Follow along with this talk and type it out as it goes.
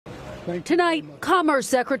Tonight, Commerce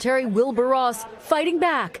Secretary Wilbur Ross fighting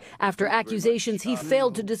back after accusations he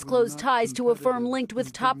failed to disclose ties to a firm linked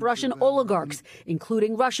with top Russian oligarchs,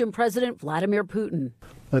 including Russian President Vladimir Putin.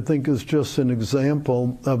 I think it's just an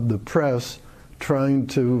example of the press trying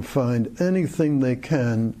to find anything they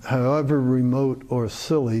can, however remote or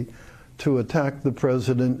silly, to attack the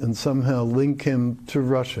president and somehow link him to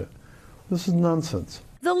Russia. This is nonsense.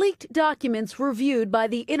 The leaked documents reviewed by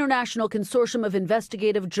the International Consortium of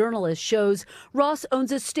Investigative Journalists shows Ross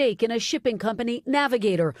owns a stake in a shipping company,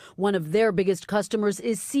 Navigator. One of their biggest customers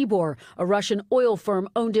is Sibor, a Russian oil firm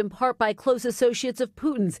owned in part by close associates of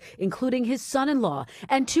Putin's, including his son-in-law,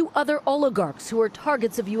 and two other oligarchs who are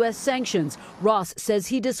targets of U.S. sanctions. Ross says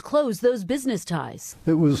he disclosed those business ties.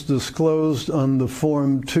 It was disclosed on the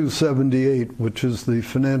Form 278, which is the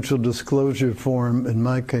financial disclosure form, in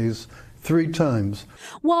my case, 3 times.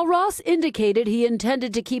 While Ross indicated he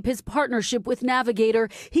intended to keep his partnership with Navigator,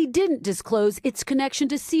 he didn't disclose its connection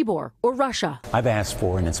to Sibor or Russia. I've asked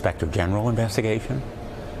for an inspector general investigation.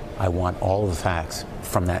 I want all of the facts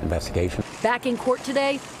from that investigation. Back in court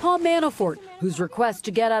today, Paul Manafort, whose request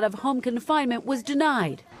to get out of home confinement was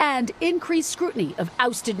denied, and increased scrutiny of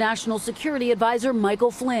ousted National Security Advisor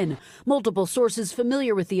Michael Flynn. Multiple sources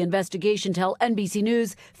familiar with the investigation tell NBC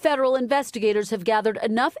News federal investigators have gathered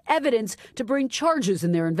enough evidence to bring charges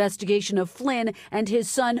in their investigation of Flynn and his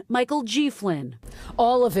son, Michael G. Flynn.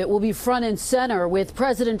 All of it will be front and center, with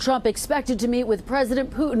President Trump expected to meet with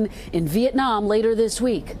President Putin in Vietnam later this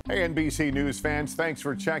week. Hey, NBC News fans, thanks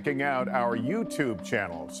for checking out our YouTube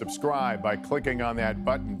channel. Subscribe by clicking on that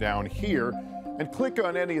button down here, and click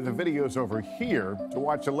on any of the videos over here to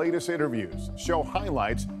watch the latest interviews, show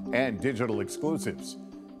highlights, and digital exclusives.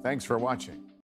 Thanks for watching.